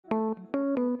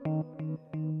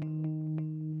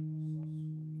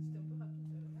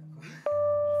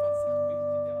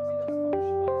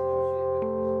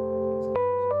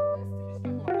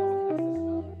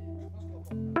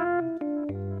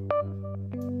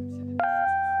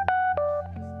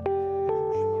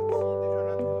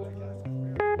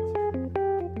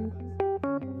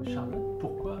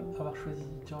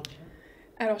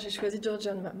Alors j'ai choisi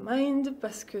Georgia in My Mind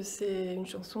parce que c'est une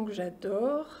chanson que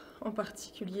j'adore, en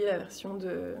particulier la version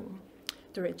de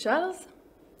Ray Charles.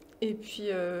 Et puis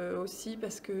aussi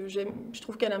parce que je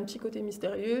trouve qu'elle a un petit côté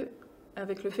mystérieux,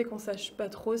 avec le fait qu'on ne sache pas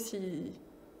trop si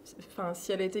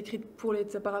elle a été écrite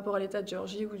par rapport à l'état de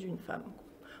Géorgie ou d'une femme.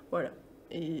 Voilà.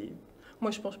 Et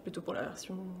moi je penche plutôt pour la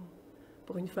version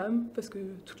pour une femme, parce que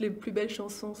toutes les plus belles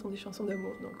chansons sont des chansons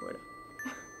d'amour, donc voilà.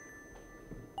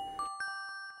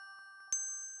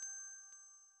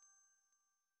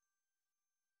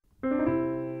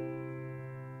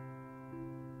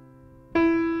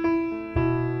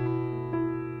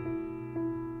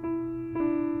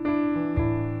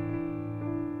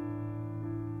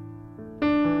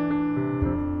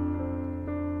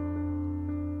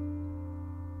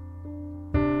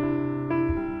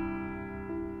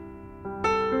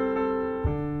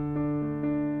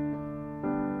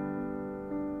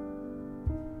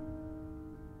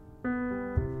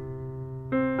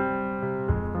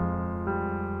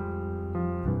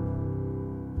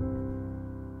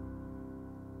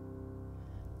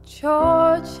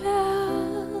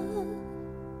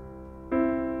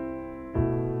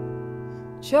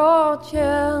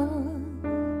 Georgia,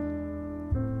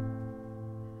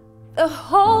 the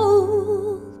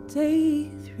whole day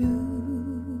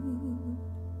through,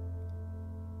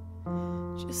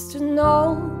 just an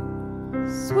old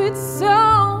sweet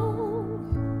song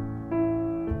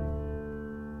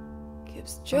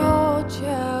keeps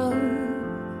Georgia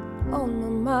on my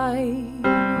mind.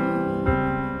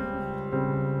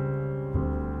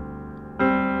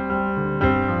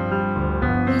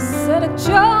 I said,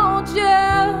 Georgia,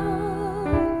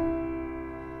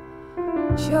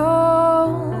 Georgia,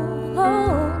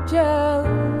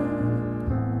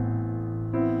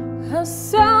 a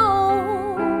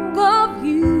song of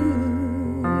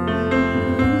you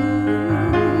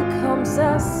comes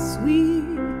as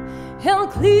sweet and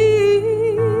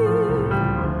clear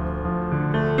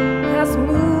as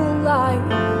moonlight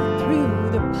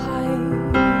through the pine.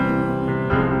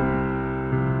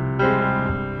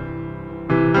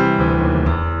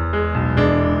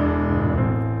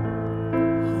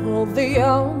 All the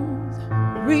arms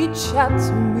reach out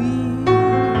to me,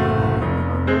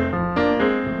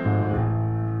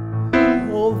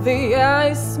 all the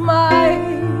eyes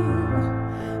smile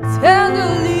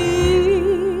tenderly,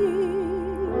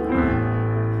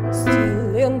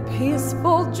 still in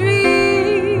peaceful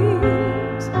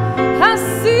dreams I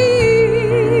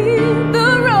see the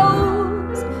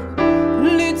road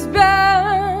leads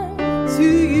back to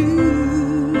you.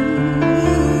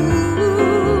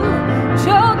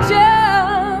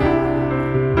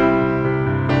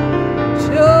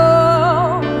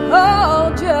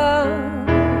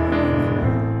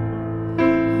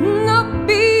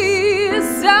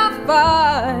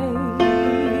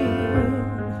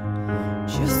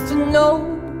 Just an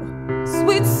old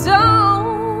sweet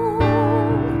song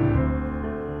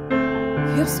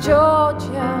keeps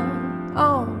Georgia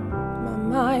on my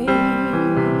mind.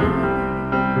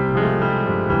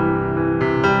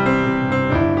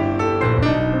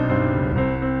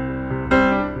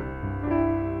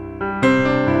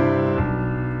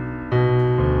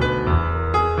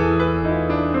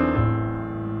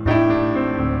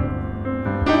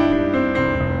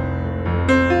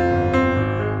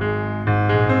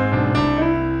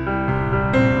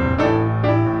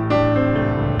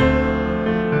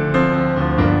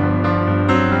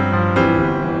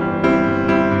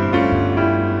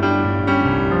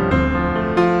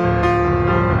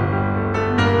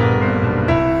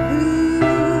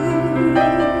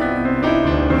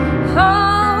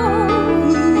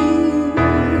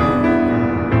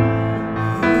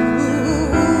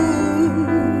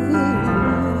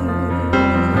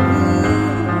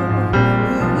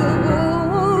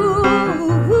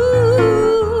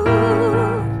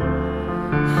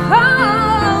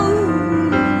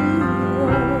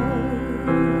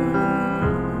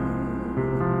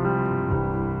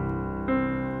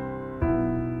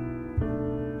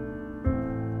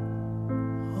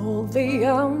 The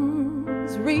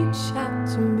arms reach out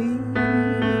to me,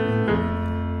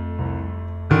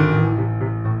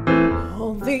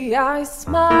 all the eyes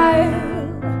smile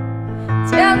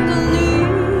tenderly,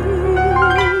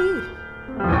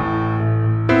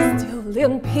 still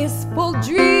in peaceful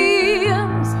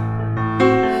dreams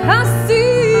I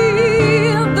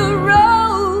see the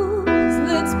rose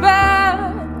leads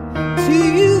back to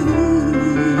you.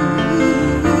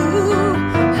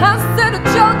 I said,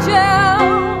 Georgia,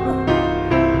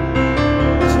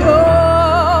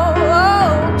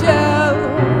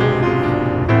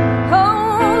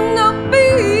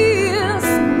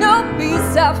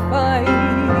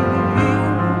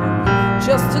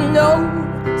 just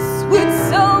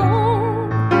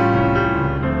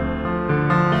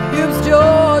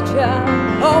Georgia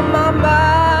on my mind.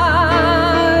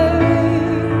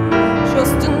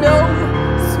 Just an old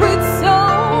sweet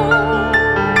song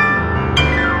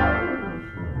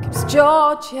keeps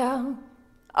Georgia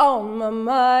on my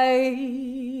mind.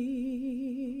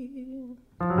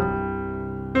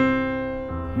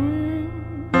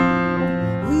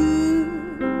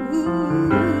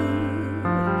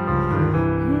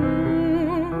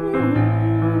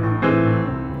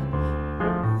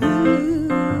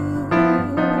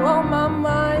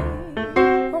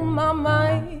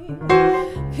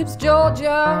 Keeps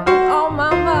Georgia on my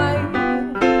mind,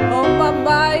 on my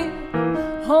mind,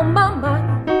 on my mind.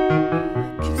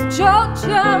 Keeps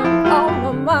Georgia on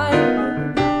my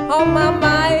mind, on my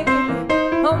mind,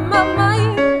 on my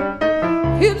mind.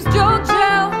 Keeps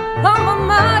Georgia on my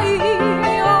mind,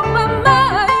 on my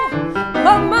mind,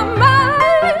 on my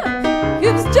mind.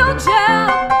 Keeps Georgia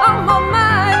on my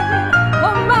mind,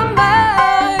 on my mind.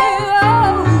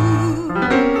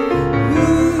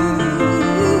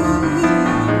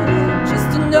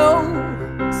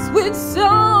 Sweet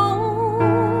song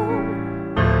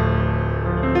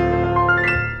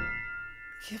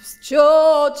keeps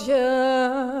Georgia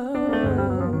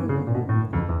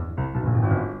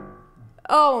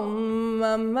on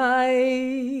my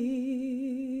mind.